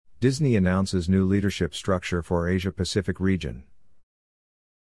Disney announces new leadership structure for Asia-Pacific region.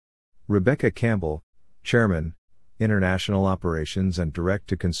 Rebecca Campbell, Chairman, International Operations and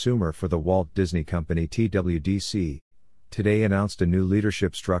Direct-to-Consumer for the Walt Disney Company TWDC, today announced a new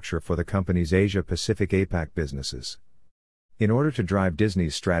leadership structure for the company's Asia-Pacific APAC businesses. In order to drive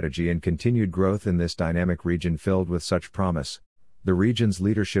Disney's strategy and continued growth in this dynamic region filled with such promise, the region's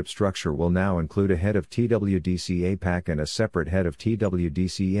leadership structure will now include a head of TWDC APAC and a separate head of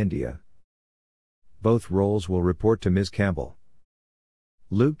TWDC India. Both roles will report to Ms. Campbell.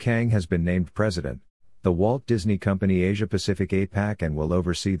 Luke Kang has been named President, the Walt Disney Company Asia Pacific APAC and will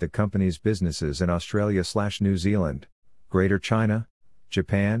oversee the company's businesses in Australia/New Zealand, Greater China,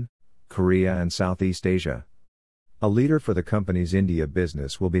 Japan, Korea and Southeast Asia. A leader for the company's India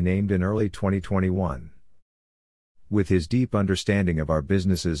business will be named in early 2021. With his deep understanding of our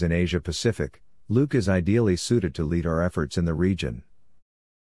businesses in Asia Pacific, Luke is ideally suited to lead our efforts in the region.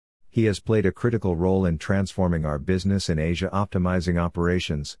 He has played a critical role in transforming our business in Asia, optimizing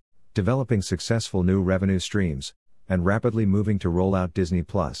operations, developing successful new revenue streams, and rapidly moving to roll out Disney+.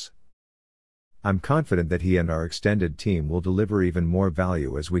 I'm confident that he and our extended team will deliver even more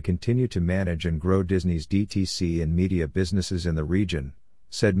value as we continue to manage and grow Disney's DTC and media businesses in the region,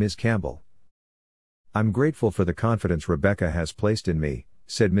 said Ms. Campbell. I'm grateful for the confidence Rebecca has placed in me,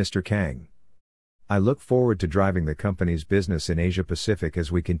 said Mr. Kang. I look forward to driving the company's business in Asia Pacific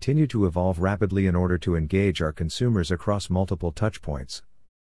as we continue to evolve rapidly in order to engage our consumers across multiple touchpoints.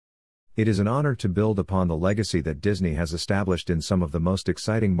 It is an honor to build upon the legacy that Disney has established in some of the most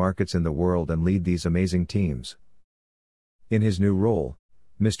exciting markets in the world and lead these amazing teams. In his new role,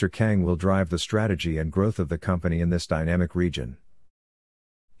 Mr. Kang will drive the strategy and growth of the company in this dynamic region.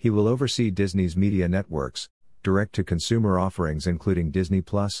 He will oversee Disney's media networks, direct-to-consumer offerings including Disney+,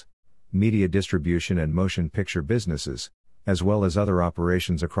 media distribution and motion picture businesses, as well as other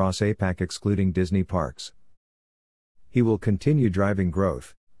operations across APAC excluding Disney parks. He will continue driving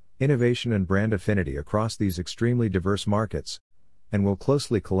growth, innovation and brand affinity across these extremely diverse markets, and will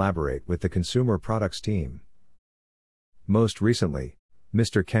closely collaborate with the consumer products team. Most recently,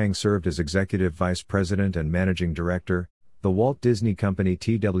 Mr. Kang served as Executive Vice President and Managing Director, the Walt Disney Company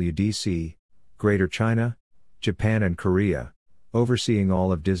TWDC, Greater China, Japan and Korea, overseeing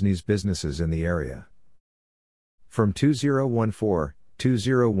all of Disney's businesses in the area. From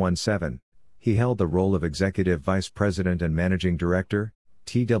 2014-2017, he held the role of Executive Vice President and Managing Director,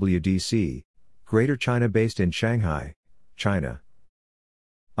 TWDC, Greater China based in Shanghai, China.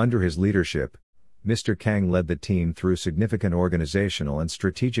 Under his leadership, Mr. Kang led the team through significant organizational and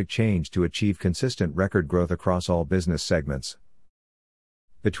strategic change to achieve consistent record growth across all business segments.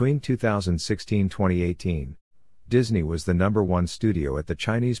 Between 2016-2018, Disney was the #1 studio at the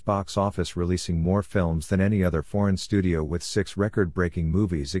Chinese box office, releasing more films than any other foreign studio, with 6 record-breaking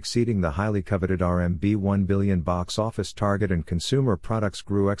movies exceeding the highly coveted RMB 1 billion box office target, and consumer products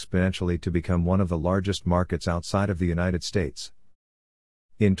grew exponentially to become one of the largest markets outside of the United States.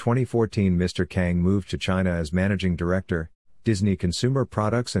 In 2014, Mr. Kang moved to China as Managing Director, Disney Consumer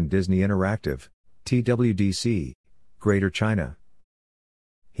Products and Disney Interactive, TWDC, Greater China.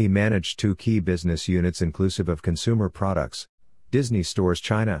 He managed 2 key business units inclusive of consumer products, Disney Stores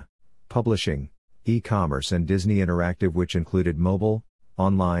China, publishing, e-commerce and Disney Interactive, which included mobile,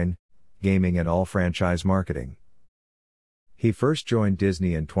 online, gaming and all franchise marketing. He first joined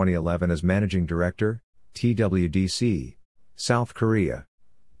Disney in 2011 as Managing Director, TWDC, South Korea,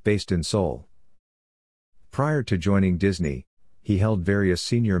 based in Seoul. Prior to joining Disney, he held various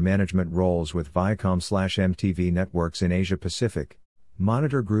senior management roles with Viacom/MTV Networks in Asia Pacific,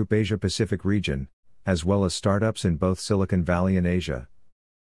 Monitor Group Asia Pacific region, as well as startups in both Silicon Valley and Asia.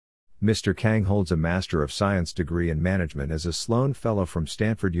 Mr. Kang holds a Master of Science degree in Management as a Sloan Fellow from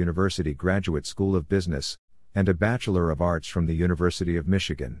Stanford University Graduate School of Business, and a Bachelor of Arts from the University of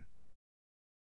Michigan.